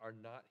church are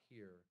not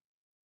here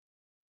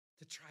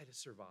to try to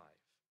survive.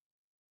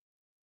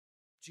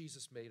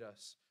 Jesus made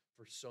us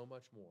for so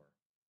much more.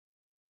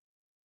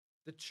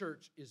 The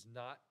church is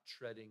not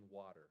treading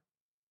water.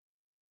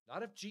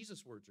 Not if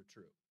Jesus' words are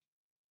true.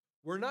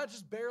 We're not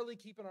just barely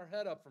keeping our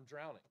head up from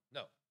drowning.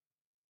 No.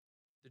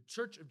 The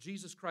church of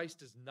Jesus Christ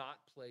does not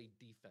play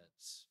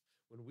defense.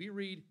 When we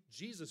read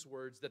Jesus'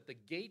 words that the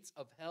gates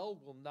of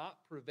hell will not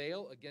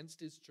prevail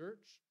against his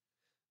church,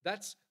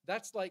 that's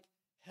like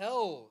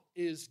hell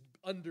is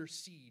under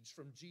siege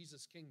from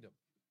Jesus' kingdom.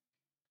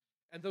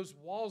 And those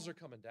walls are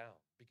coming down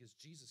because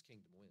Jesus'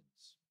 kingdom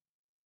wins.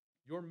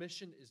 Your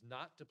mission is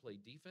not to play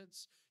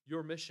defense.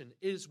 Your mission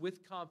is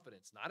with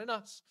confidence, not in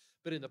us,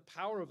 but in the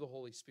power of the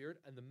Holy Spirit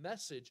and the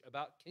message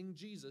about King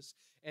Jesus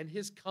and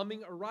his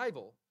coming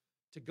arrival,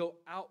 to go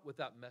out with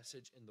that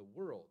message in the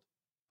world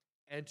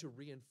and to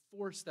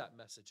reinforce that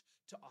message,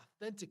 to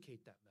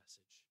authenticate that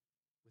message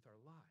with our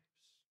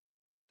lives.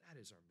 That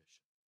is our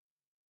mission.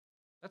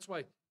 That's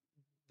why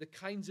the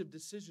kinds of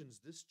decisions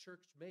this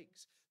church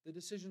makes, the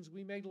decisions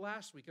we made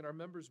last week in our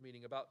members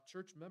meeting about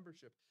church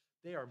membership,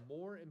 they are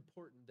more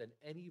important than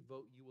any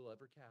vote you will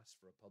ever cast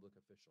for a public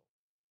official,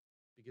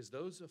 because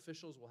those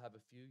officials will have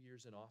a few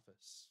years in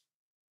office,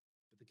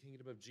 but the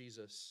kingdom of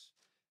Jesus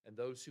and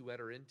those who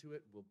enter into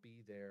it will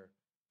be there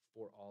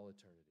for all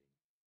eternity.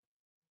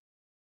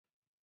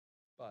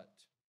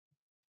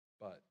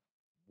 But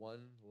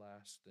one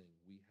last thing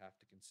we have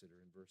to consider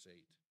in verse 8.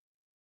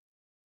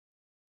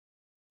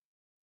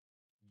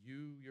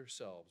 You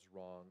yourselves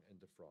wrong and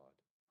defraud,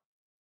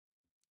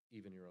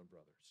 even your own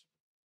brothers.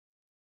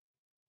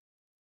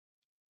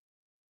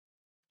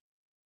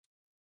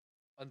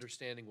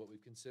 Understanding what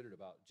we've considered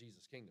about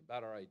Jesus' kingdom,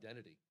 about our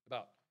identity,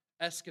 about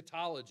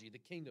eschatology, the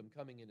kingdom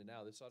coming into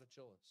now, this ought to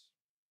chill us.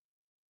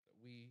 That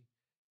we,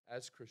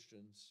 as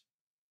Christians,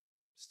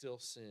 still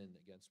sin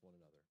against one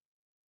another.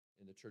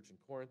 In the church in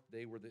Corinth,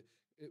 it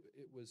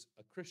was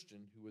a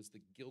Christian who was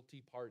the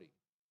guilty party.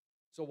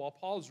 So while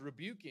Paul's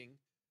rebuking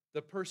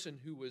the person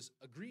who was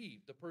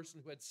aggrieved, the person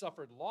who had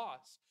suffered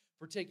loss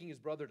for taking his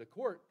brother to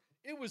court,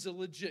 it was a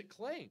legit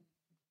claim.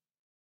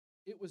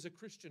 It was a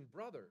Christian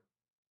brother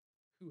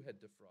who had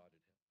defrauded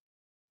him.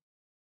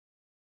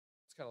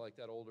 It's kind of like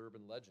that old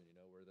urban legend,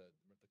 where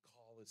the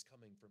call is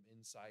coming from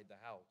inside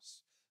the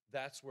house.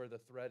 That's where the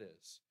threat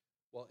is.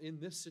 Well, in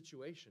this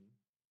situation,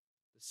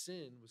 the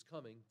sin was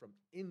coming from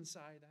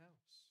inside the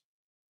house,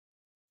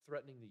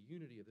 threatening the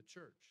unity of the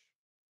church.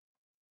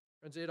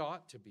 Friends, it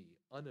ought to be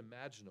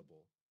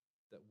unimaginable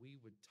that we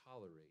would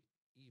tolerate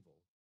evil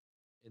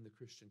in the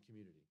Christian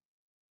community.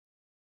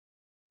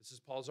 This is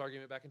Paul's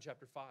argument back in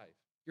chapter 5.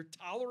 You're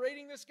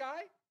tolerating this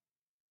guy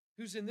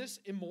who's in this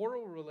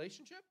immoral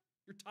relationship?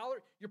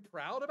 You're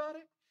proud about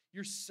it?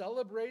 You're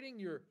celebrating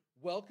your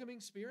welcoming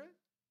spirit?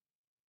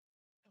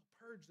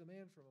 Now purge the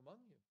man from among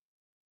you.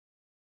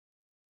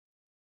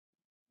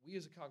 We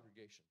as a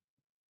congregation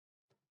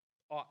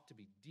ought to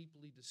be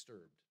deeply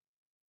disturbed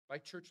by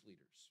church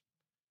leaders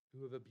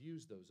who have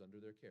abused those under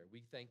their care.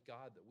 We thank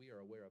God that we are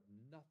aware of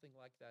nothing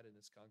like that in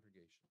this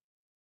congregation.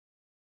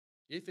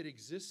 If it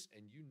exists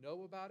and you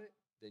know about it,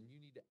 then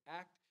you need to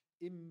act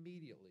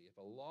immediately. If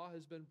a law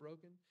has been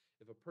broken,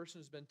 if a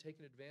person has been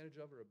taken advantage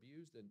of or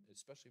abused, and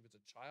especially if it's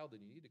a child,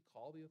 then you need to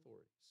call the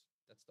authorities.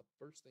 That's the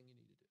first thing you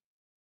need to do.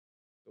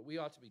 But we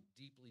ought to be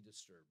deeply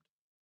disturbed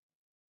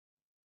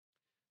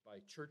by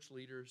church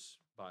leaders,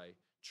 by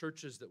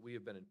churches that we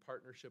have been in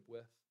partnership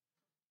with,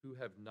 who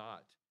have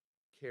not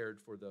cared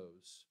for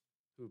those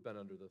who have been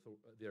under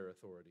their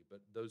authority, but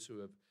those who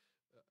have,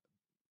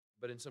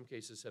 but in some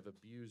cases have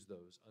abused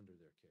those under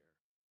their care.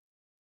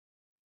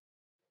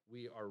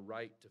 We are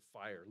right to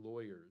fire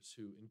lawyers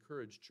who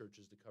encourage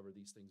churches to cover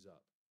these things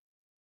up.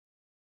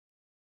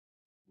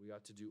 We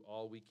ought to do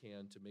all we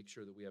can to make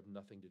sure that we have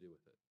nothing to do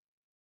with it.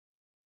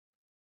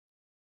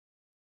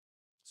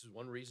 This is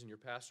one reason your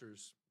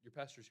pastors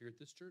here at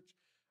this church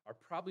are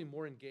probably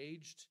more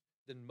engaged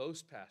than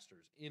most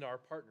pastors in our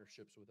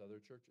partnerships with other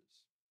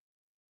churches,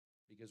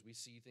 because we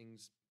see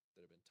things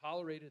that have been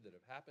tolerated, that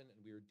have happened,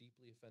 and we are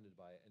deeply offended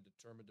by it and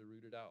determined to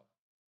root it out.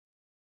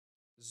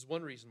 This is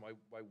one reason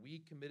why we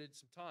committed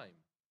some time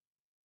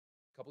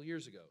a couple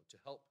years ago to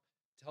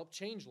help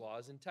change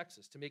laws in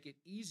Texas, to make it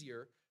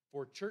easier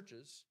for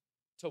churches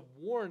to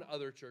warn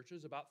other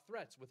churches about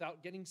threats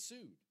without getting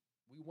sued.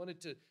 We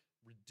wanted to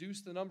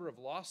reduce the number of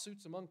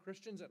lawsuits among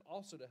Christians and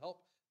also to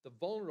help the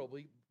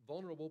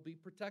vulnerable be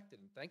protected.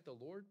 And thank the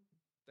Lord,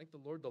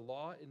 the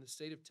law in the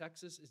state of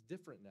Texas is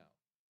different now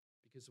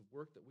because of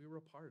work that we were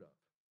a part of.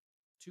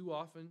 Too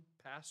often,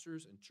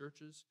 pastors and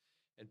churches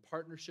and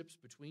partnerships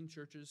between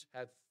churches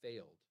have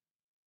failed.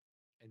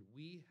 And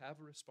we have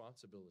a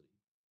responsibility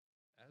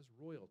as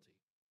royalty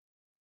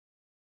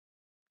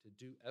to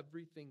do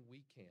everything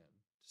we can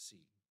to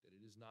see that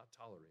it is not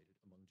tolerated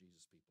among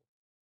Jesus' people.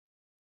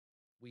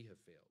 We have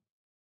failed.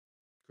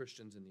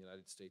 Christians in the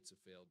United States have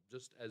failed,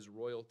 just as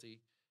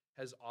royalty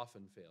has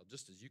often failed,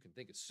 just as you can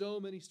think of so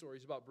many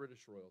stories about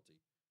British royalty,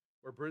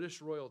 where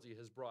British royalty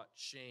has brought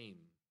shame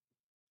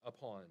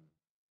upon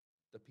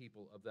the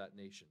people of that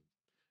nation.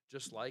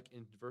 Just like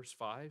in verse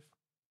 5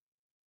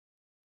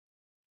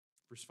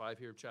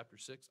 here of chapter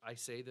 6, I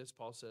say this,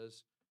 Paul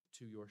says,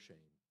 to your shame.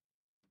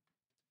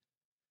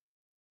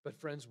 But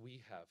friends,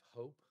 we have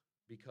hope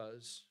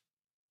because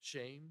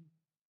shame,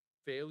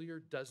 failure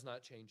does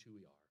not change who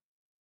we are,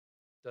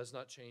 does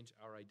not change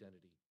our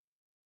identity,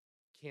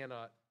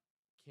 cannot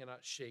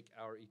shake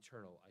our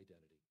eternal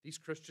identity. These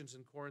Christians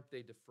in Corinth,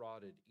 they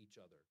defrauded each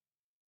other,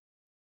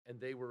 and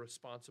they were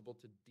responsible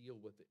to deal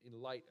with it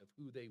in light of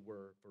who they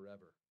were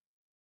forever.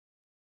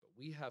 But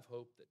we have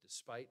hope that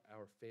despite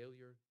our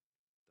failure,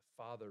 the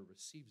Father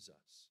receives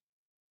us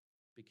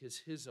because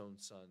his own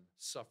Son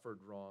suffered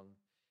wrong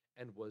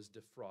and was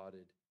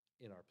defrauded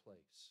in our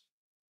place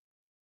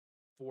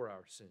for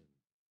our sin.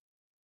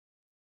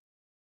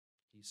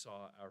 He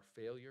saw our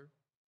failure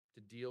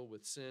to deal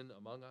with sin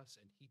among us,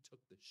 and he took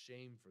the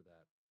shame for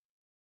that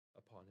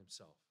upon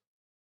himself.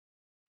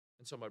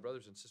 And so, my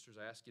brothers and sisters,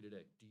 I ask you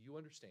today, do you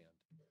understand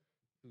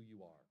who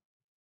you are?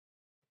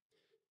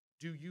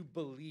 Do you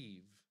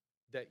believe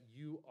that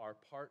you are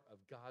part of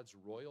God's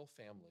royal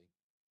family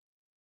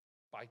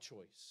by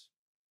choice,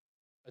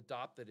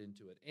 adopted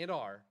into it, and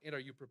are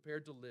you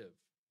prepared to live?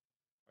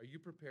 Are you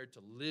prepared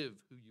to live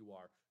who you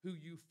are, who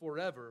you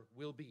forever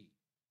will be?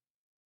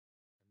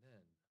 And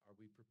then, are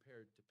we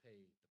prepared to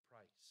pay the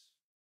price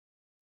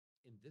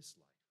in this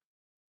life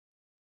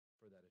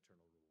for that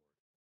eternal reward?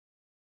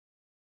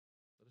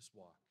 Let us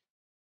walk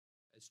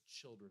as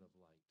children of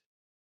light,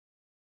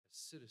 as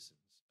citizens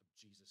of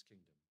Jesus'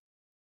 kingdom,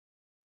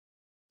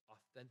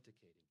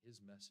 authenticating his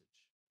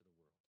message to the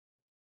world.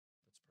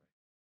 Let's pray.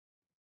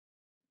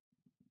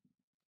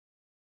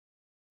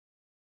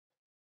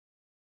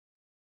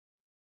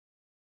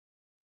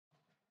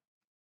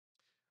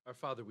 Our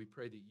Father, we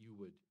pray that you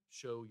would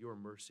show your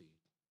mercy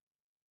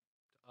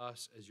to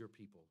us as your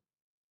people,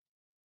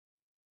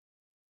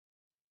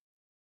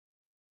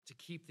 to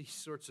keep these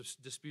sorts of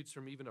disputes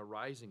from even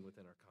arising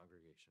within our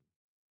congregation.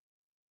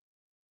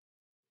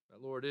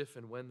 But Lord, if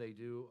and when they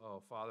do,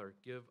 oh Father,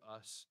 give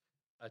us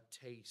a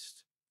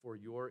taste for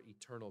your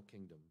eternal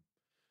kingdom,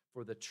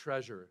 for the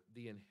treasure,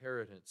 the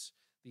inheritance,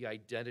 the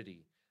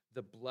identity,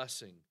 the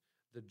blessing,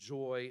 the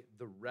joy,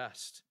 the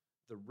rest,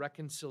 the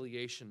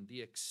reconciliation,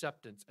 the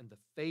acceptance, and the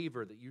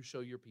favor that you show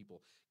your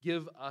people.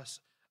 Give us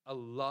a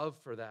love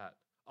for that,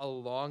 a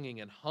longing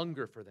and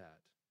hunger for that,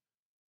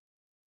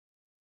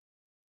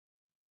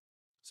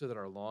 so that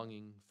our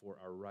longing for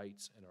our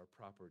rights and our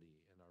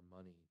property and our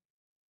money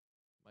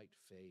might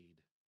fade,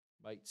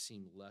 might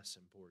seem less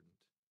important.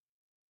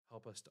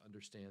 Help us to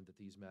understand that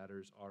these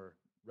matters are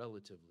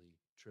relatively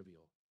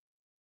trivial,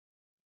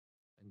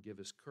 and give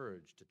us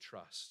courage to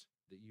trust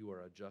that you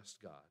are a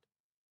just God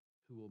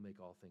who will make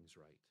all things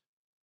right,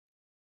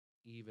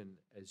 even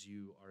as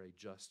you are a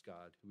just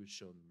God who has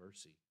shown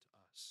mercy to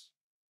us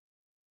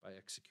by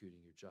executing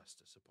your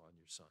justice upon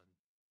your Son.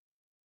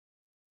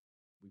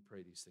 We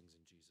pray these things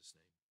in Jesus'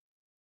 name.